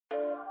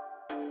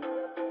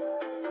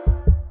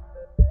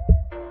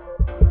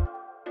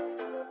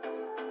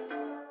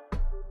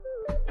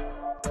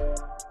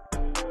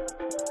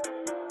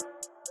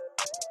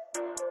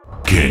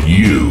Can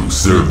you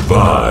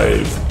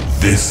survive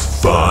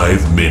this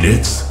 5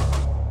 minutes?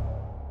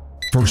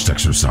 First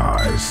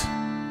exercise.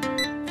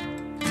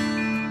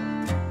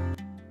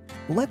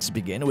 Let's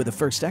begin with the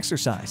first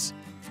exercise.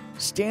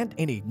 Stand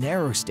in a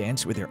narrow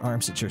stance with your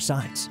arms at your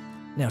sides.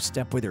 Now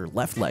step with your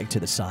left leg to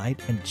the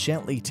side and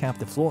gently tap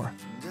the floor.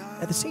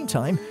 At the same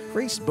time,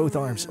 raise both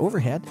arms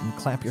overhead and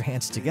clap your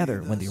hands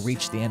together when they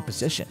reach the end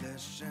position.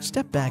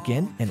 Step back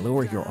in and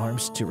lower your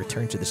arms to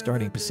return to the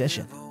starting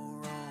position.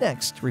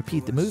 Next,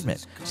 repeat the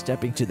movement,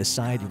 stepping to the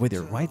side with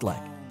your right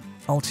leg.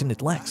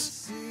 Alternate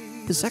legs.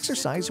 This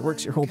exercise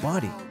works your whole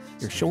body,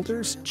 your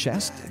shoulders,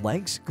 chest,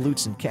 legs,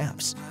 glutes, and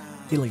calves.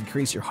 It'll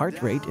increase your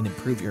heart rate and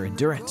improve your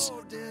endurance.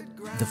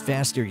 The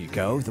faster you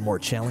go, the more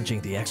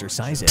challenging the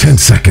exercise is. 10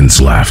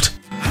 seconds left.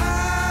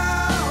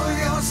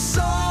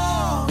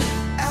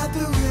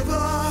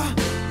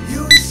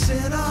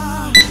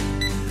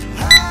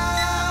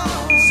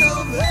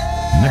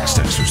 Next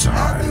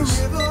exercise.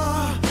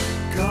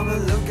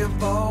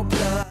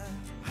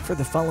 For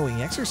the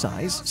following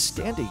exercise,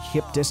 stand a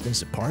hip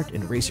distance apart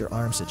and raise your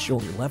arms at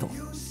shoulder level.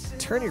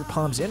 Turn your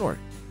palms inward.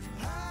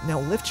 Now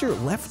lift your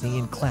left knee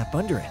and clap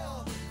under it.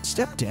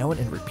 Step down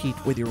and repeat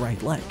with your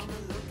right leg.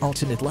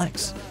 Alternate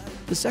legs.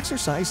 This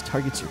exercise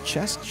targets your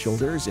chest,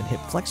 shoulders, and hip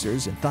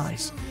flexors and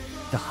thighs.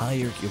 The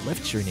higher you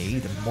lift your knee,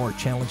 the more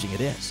challenging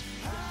it is.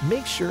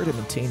 Make sure to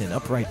maintain an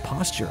upright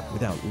posture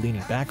without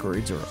leaning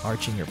backwards or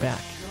arching your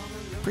back.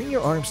 Bring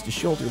your arms to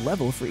shoulder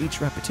level for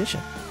each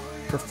repetition.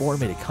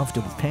 Perform at a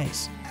comfortable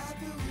pace.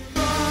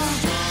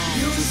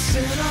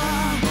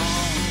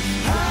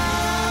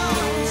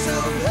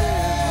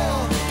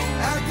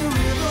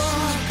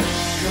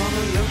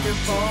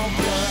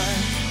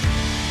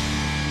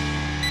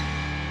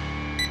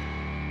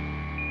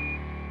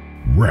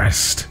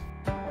 Rest.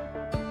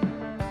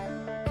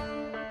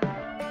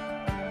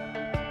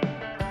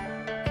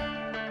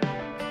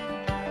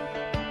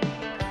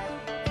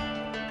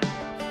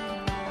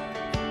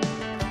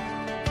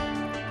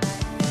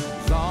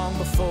 Long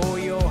before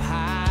your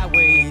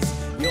highways,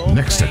 your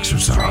Next planes,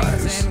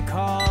 exercise. trains, and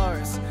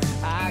cars,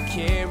 I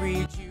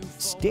carried you.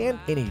 Stand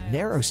in a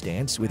narrow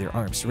stance with your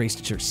arms raised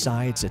at your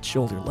sides at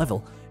shoulder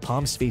level,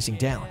 palms facing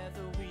down.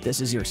 This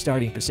is your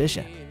starting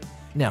position.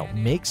 Now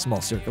make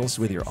small circles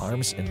with your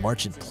arms and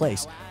march in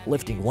place,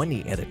 lifting one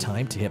knee at a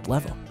time to hip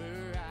level.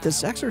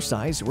 This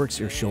exercise works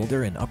your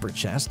shoulder and upper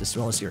chest as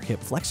well as your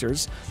hip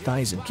flexors,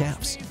 thighs, and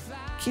calves.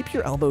 Keep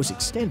your elbows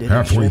extended and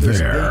Halfway shoulders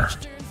there.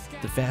 engaged.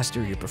 The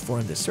faster you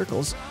perform the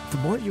circles, the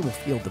more you will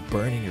feel the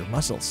burn in your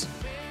muscles.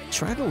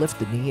 Try to lift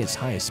the knee as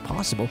high as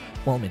possible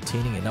while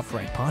maintaining an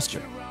upright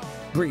posture.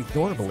 Breathe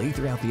normally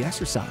throughout the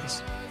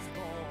exercise.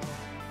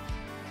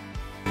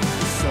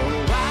 So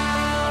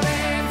wild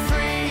and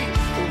free,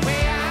 the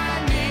way I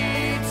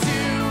need to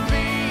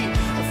be.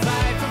 A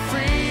fight for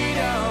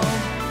freedom.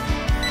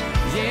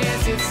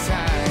 Yes, it's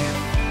time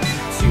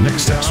to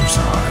Next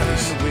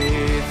exercise. run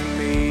with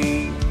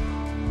me.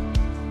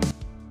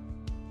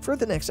 For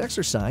the next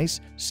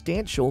exercise,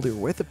 stand shoulder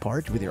width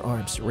apart with your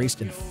arms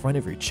raised in front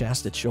of your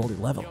chest at shoulder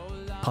level,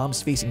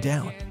 palms facing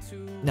down.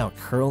 Now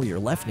curl your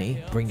left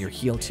knee, bring your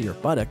heel to your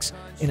buttocks,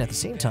 and at the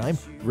same time,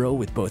 row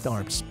with both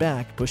arms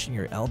back, pushing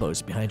your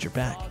elbows behind your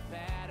back.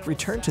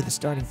 Return to the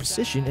starting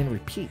position and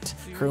repeat,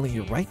 curling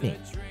your right knee.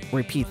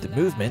 Repeat the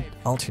movement,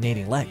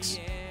 alternating legs.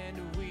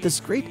 This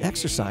great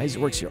exercise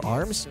works your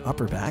arms,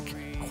 upper back,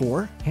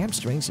 core,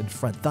 hamstrings, and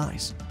front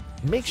thighs.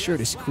 Make sure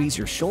to squeeze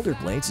your shoulder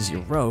blades as you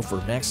row for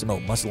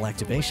maximal muscle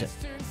activation.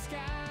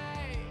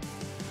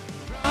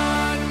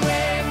 Run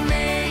with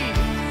me,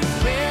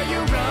 will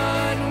you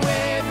run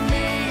with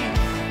me?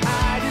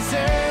 I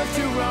deserve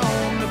to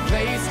roam the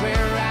place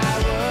where I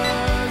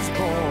was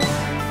born.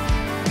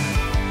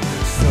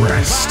 So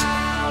Rest.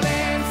 wild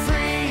and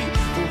free,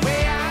 the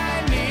way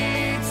I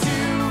need to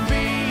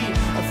be.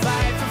 A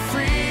fight for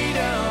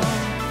freedom.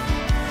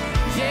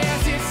 Yes,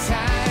 it's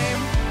time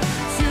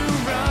to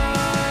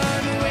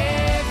run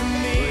with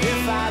me.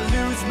 If I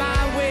lose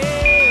my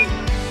way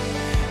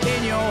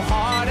in your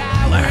heart,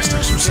 I Last will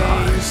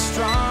exercise. stay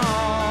strong.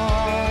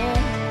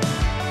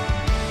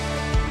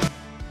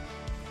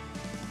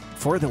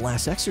 For the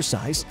last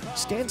exercise,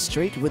 stand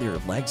straight with your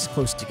legs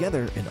close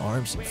together and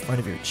arms in front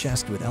of your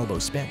chest with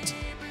elbows bent.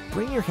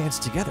 Bring your hands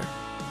together.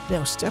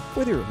 Now step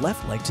with your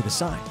left leg to the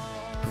side,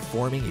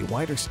 performing a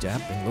wider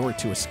step and lower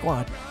to a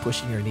squat,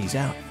 pushing your knees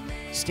out.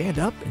 Stand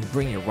up and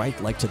bring your right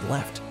leg to the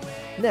left.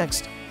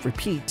 Next,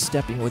 repeat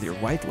stepping with your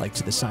right leg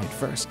to the side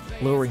first,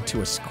 lowering to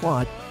a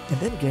squat, and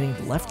then getting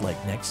the left leg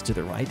next to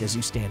the right as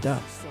you stand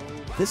up.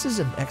 This is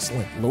an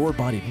excellent lower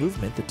body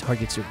movement that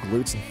targets your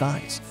glutes and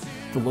thighs.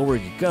 The lower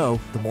you go,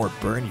 the more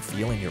burn you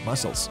feel in your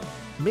muscles.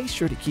 Make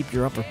sure to keep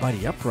your upper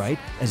body upright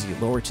as you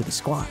lower to the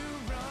squat.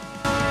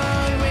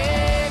 Run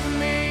with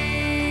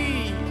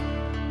me.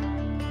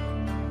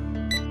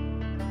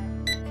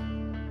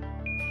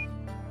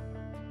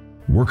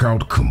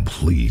 Workout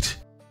complete.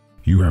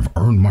 You have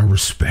earned my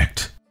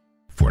respect.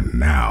 For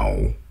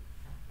now.